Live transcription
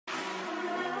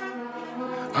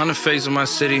On the face of my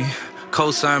city,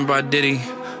 co-signed by Diddy.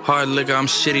 Hard liquor, I'm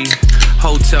shitty.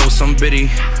 Hotel with some biddy,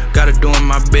 gotta doing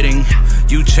my bidding.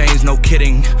 You changed, no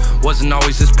kidding. Wasn't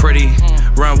always this pretty.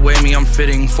 Run with me, I'm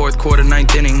fitting. Fourth quarter,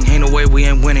 ninth inning. Ain't no way we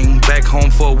ain't winning. Back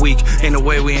home for a week. Ain't no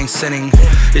way we ain't sinning.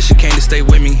 If she came to stay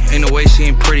with me, ain't no way she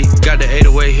ain't pretty. Got the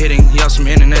 808 hitting. Y'all some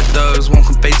internet thugs won't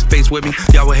come face to face with me.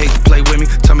 Y'all would hate to play with me.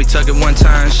 Tell me tuck it one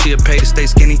time. She'll pay to stay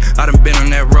skinny. I done been on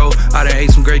that road. I done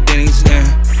ate some great Denny's.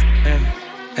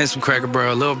 And some Cracker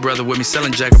Barrel, little brother with me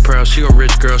selling Jack Apparel. She a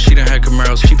rich girl, she done had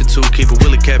Camaros. Keep it two, keep it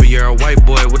Willie Caballero. White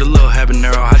boy with a little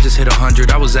habanero. I just hit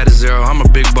 100, I was at a 0. I'm a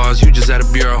big boss, you just at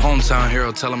a bureau. Hometown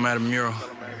hero, tell him at a mural.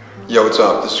 Yo, what's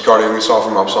up? This is Guardian we saw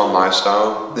from Upsilon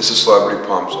Lifestyle. This is Celebrity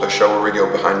Pumps, a show where we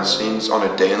go behind the scenes on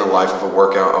a day in the life of a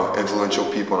workout of influential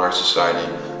people in our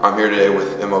society. I'm here today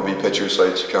with MLB pitcher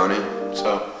Slade Cecconi. What's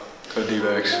up? Go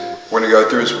D-backs. We're gonna go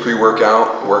through his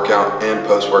pre-workout, workout, and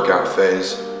post-workout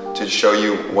phase to show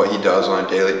you what he does on a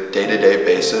day-to-day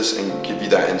basis and give you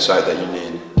that insight that you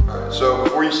need. Alright, so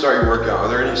before you start your workout, are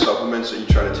there any supplements that you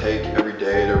try to take every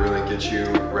day to really get you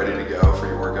ready to go for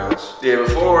your workouts? Yeah,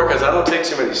 before workouts, I don't take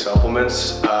too many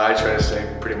supplements. I try to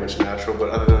stay pretty much natural, but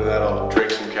other than that, I'll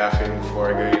drink some caffeine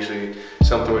before I go. Usually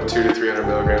something with 200 to 300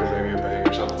 milligrams, maybe a bang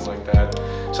or something like that.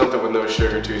 Something with no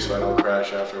sugar too, so I don't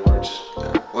crash afterwards.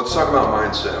 Yeah. Let's talk about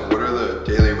mindset. What are the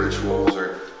daily rituals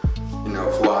or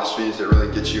philosophies that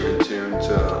really get you in tune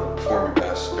to perform your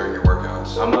best during your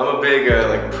workouts? I'm a big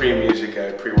like pre-music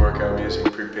guy, pre-workout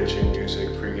music, pre-pitching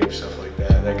music, pre-game stuff like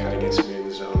that. That kind of gets me in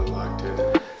the zone and locked in.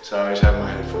 So I always have my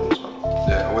headphones on.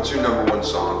 Yeah. What's your number one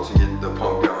song to get the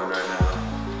pump going right now?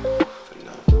 The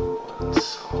number one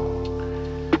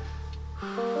song.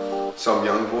 Some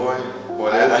young boy.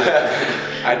 What is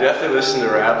it? I definitely listen to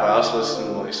rap. I also listen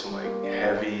to like some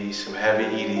heavy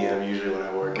EDM usually when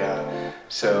I work out.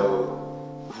 So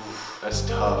that's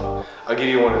tough. I'll give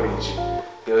you one of each.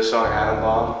 You know the song Adam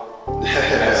Bomb?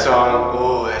 That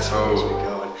song, that song gets me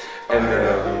going. And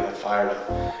then, fired up.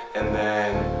 And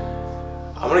then,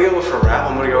 I'm gonna go for rap.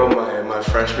 I'm gonna go with my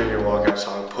freshman year walkout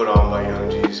song, Put On by Young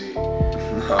Jeezy.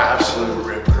 Absolute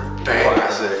ripper. Banger.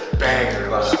 Classic. Banger.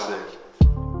 Classic.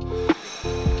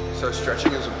 So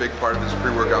stretching is a big part of this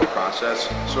pre-workout process.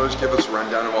 So just give us a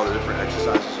rundown of all the different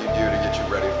exercises you do to get you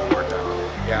ready for the workout.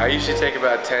 Yeah, I usually take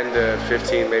about 10 to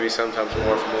 15, maybe sometimes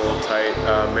more if I'm a little tight,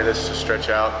 minutes to stretch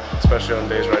out, especially on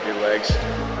days where I do legs.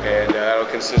 And that'll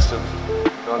consist of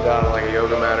going down on like a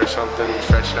yoga mat or something,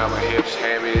 stretching out my hips,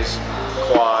 hammies,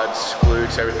 quads,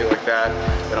 glutes, everything like that.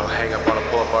 Then I'll hang up on a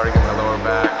pull-up bar to get my lower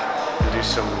back and do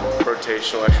some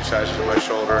rotational exercises with my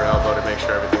shoulder and elbow to make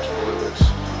sure everything's fully loose.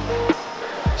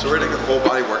 So we're doing a full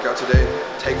body workout today.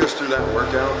 Take us through that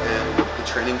workout and the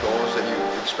training goals that you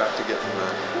expect to get from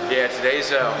that. Yeah,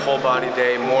 today's a whole body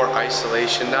day, more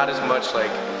isolation, not as much like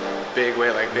big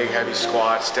weight, like big heavy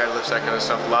squats, deadlifts, that kind of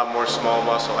stuff. A lot more small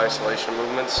muscle isolation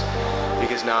movements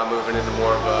because now I'm moving into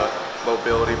more of a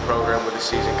mobility program with the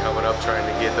season coming up, trying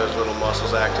to get those little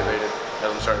muscles activated as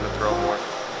I'm starting to throw more.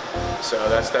 So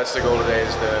that's the goal today,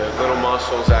 is the little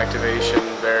muscles activation,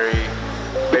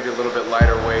 maybe a little bit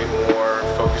lighter weight, more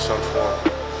focus on form.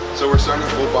 So we're starting a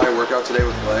full body workout today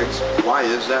with legs. Why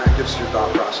is that? Give us your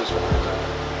thought process behind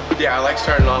that. Yeah, I like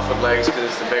starting off with legs because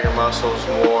it's the bigger muscles,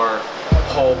 more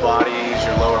whole bodies,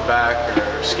 your lower back,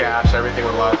 your scaps, everything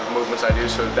with a lot of the movements I do.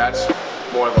 So that's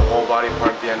more of the whole body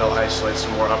part. At the end, I'll isolate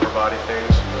some more upper body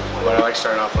things. But I like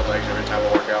starting off with legs every time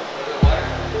I work out.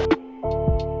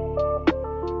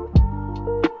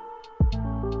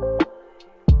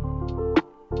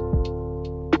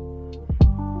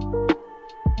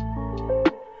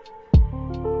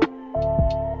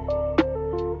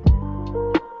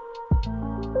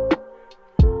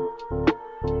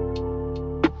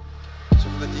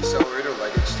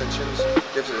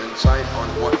 Gives an insight on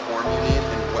what form you need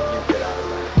and what you get out of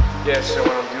that. Yeah, so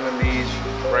when I'm doing these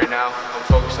right now, I'm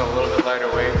focused on a little bit lighter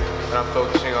weight, and I'm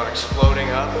focusing on exploding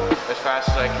up as fast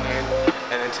as I can,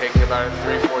 and then taking about a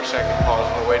 3-4 second pause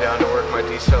on the way down to work my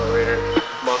decelerator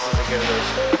muscles and get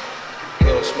those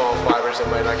little small fibers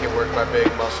that might not get worked by big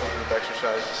muscle group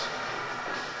exercises.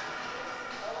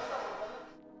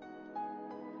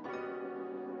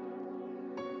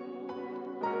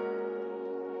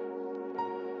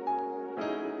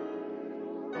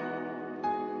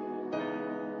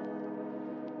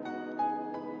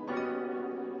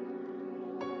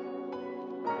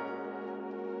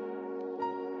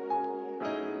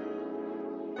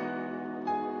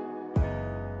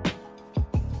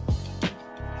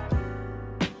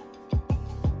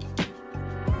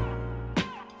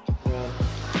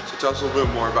 Tell us a little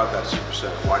bit more about that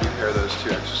superset. Why do you pair those two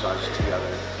exercises together?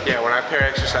 Yeah, when I pair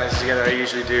exercises together, I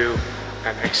usually do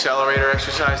an accelerator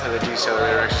exercise and a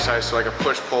decelerator exercise, so like a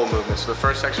push-pull movement. So the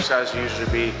first exercise will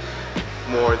usually be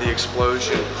more the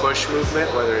explosion push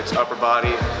movement, whether it's upper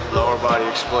body, lower body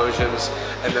explosions,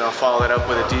 and then I'll follow that up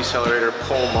with a decelerator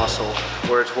pull muscle,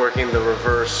 where it's working the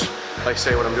reverse. Like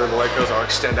say when I'm doing the leg curls, I'll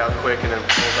extend out quick and then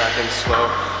pull back in slow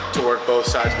to work both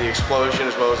sides of the explosion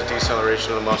as well as the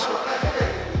deceleration of the muscle.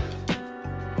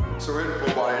 So we're in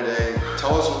full body today.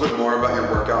 Tell us a little bit more about your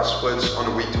workout splits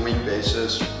on a week-to-week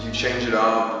basis. Do you change it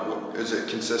up? Is it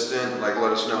consistent? Like,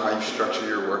 let us know how you structure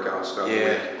your workouts throughout the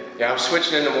week. Yeah, I'm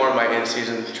switching into more of my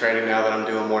in-season training now that I'm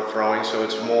doing more throwing, so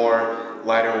it's more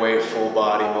lighter weight, full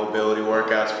body mobility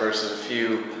workouts versus a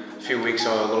few weeks,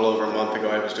 a little over a month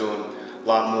ago, I was doing a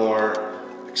lot more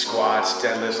like squats,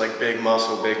 deadlifts, like big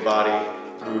muscle, big body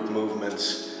group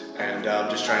movements, and I'm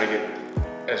just trying to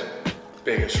get as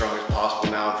big and strong as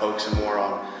possible now. I'm focusing more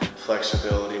on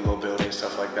flexibility, mobility, and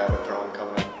stuff like that with throwing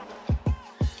coming up.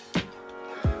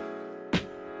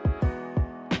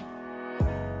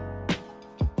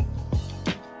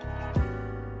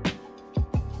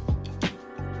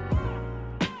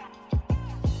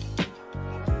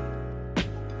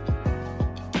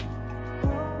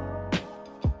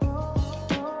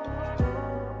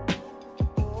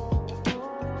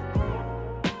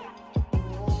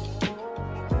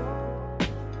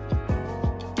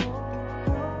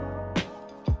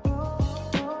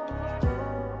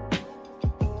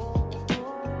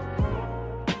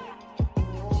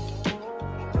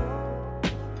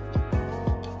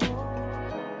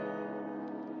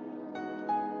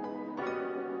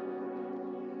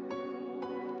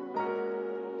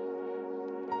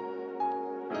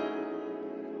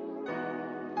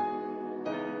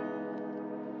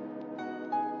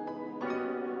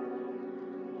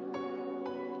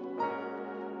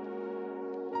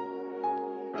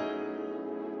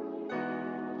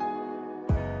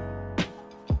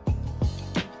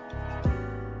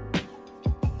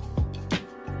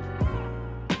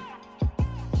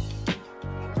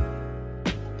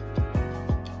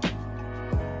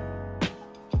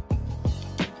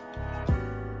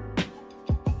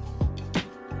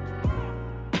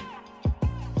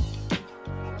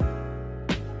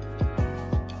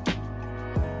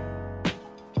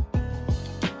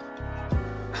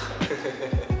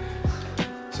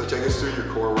 So take us through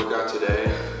your core workout today,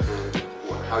 and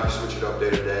how you switch it up day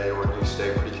to day, or do you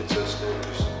stay pretty consistent?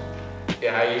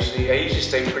 Yeah, I usually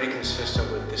stay pretty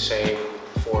consistent with the same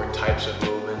 4 types of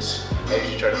movements. I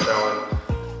usually try to throw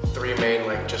in 3 main,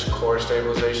 like just core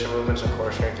stabilization movements and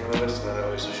core strengthening movements, and then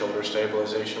always a shoulder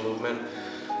stabilization movement.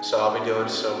 So I'll be doing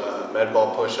some med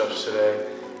ball push-ups today,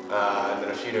 and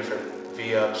then a few different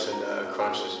V-ups and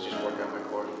crunches to just work out my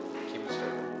core, keep it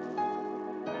stable.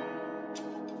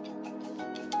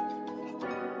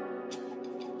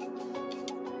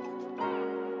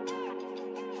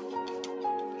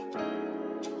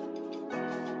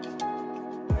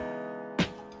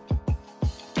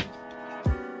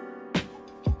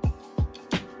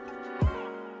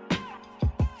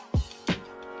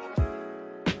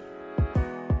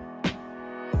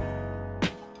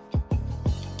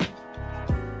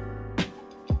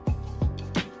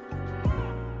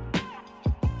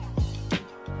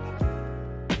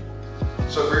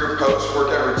 So for your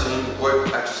post-workout routine,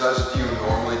 what exercises do you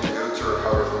normally do to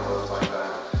recover from a lift like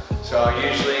that? So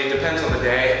usually, it depends on the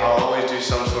day. I'll always do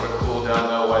some sort of cool down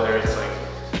though, whether it's like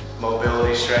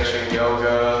mobility stretching,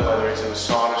 yoga, whether it's in the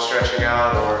sauna stretching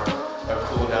out, or a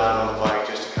cool down on the bike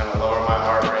just to kind of lower my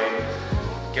heart rate,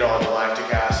 get all the lactic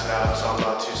acid out so I'm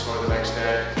not too sore the next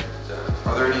day.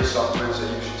 Are there any supplements that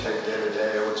you should take day to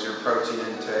day? What's your protein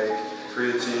intake,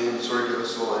 creatine? Sort of give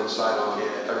us a little insight on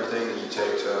everything that you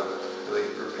take to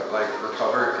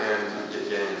recover and get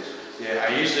gains. Yeah,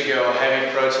 I usually go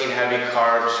heavy protein, heavy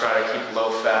carbs, try to keep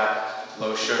low fat,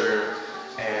 low sugar,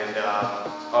 and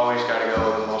always got to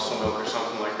go with a muscle milk or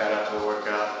something like that after the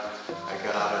workout. I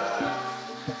got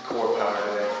core power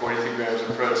today, 43 grams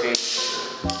of protein,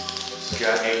 it's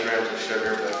got 8 grams of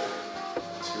sugar, but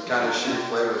some kind of shitty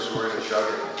flavor, so we're gonna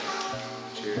chug it.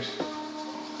 Cheers.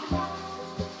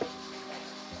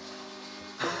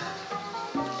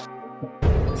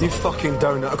 You fucking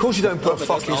donut. Of course you don't put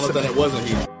fucking... It wasn't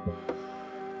you.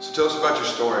 So tell us about your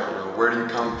story. You know, where do you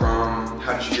come from?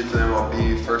 How did you get to the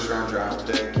MLB, first round draft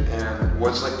pick? And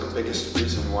what's like the biggest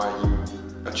reason why you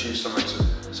achieved so much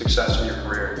success in your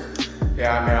career?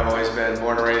 Yeah, I mean, I've always been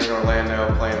born and raised in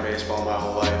Orlando, playing baseball my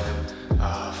whole life.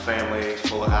 Family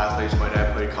full of athletes. My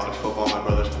dad played college football, my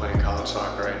brother's playing college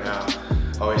soccer right now.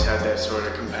 Always had that sort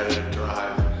of competitive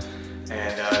drive.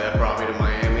 And that brought me to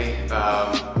Miami.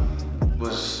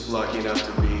 Was lucky enough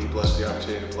to be blessed with the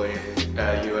opportunity to play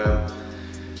at UM.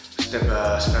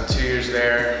 Spent 2 years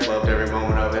there, loved every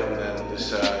moment of it, and then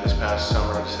this past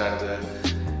summer I decided to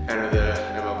enter the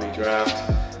MLB draft.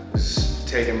 Was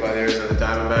taken by the Arizona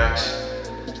Diamondbacks,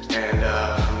 and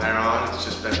from there on it's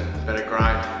just been a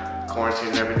grind. Quarantine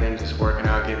and everything, just working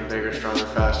out, getting bigger, stronger,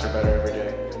 faster, better every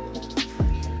day.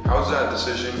 How was that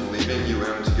decision leaving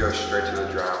UM to go straight to the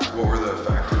draft? What were the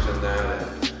factors in that,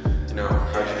 and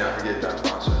how'd you navigate that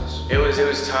process? It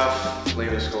was tough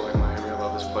leaving school like Miami. I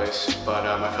love this place, but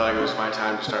I felt like it was my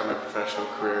time to start my professional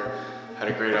career. Had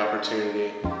a great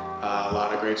opportunity, a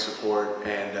lot of great support,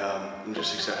 and I'm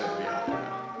just excited to be out there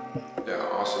now.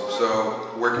 Yeah, awesome.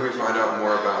 So where can we find out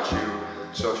more about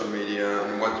you, social media,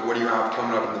 and what do you have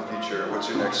coming up in the future? What's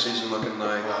your next season looking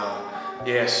like?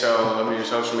 Yeah, so your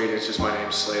social media is just my name,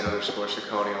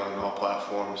 Slade_Cecconi on all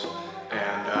platforms.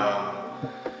 And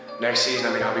next season,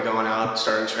 I'll be going out,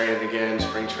 starting training again,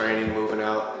 spring training, moving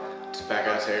out, back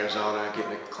out to Arizona,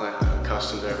 getting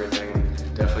accustomed to everything,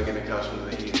 definitely getting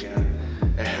accustomed to the heat again.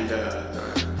 And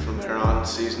from there on,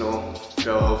 season will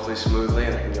go hopefully smoothly,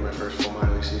 and I can get my first full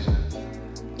minor league season.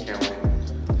 Can't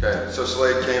wait. Okay, so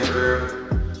Slade came through,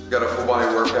 got a full body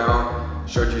workout,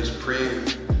 showed you his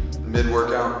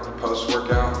mid-workout,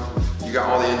 post-workout. You got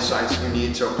all the insights you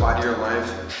need to apply to your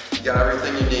life. You got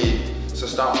everything you need, so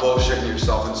stop bullshitting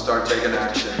yourself and start taking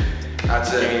action.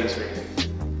 That's it.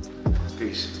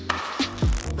 Peace.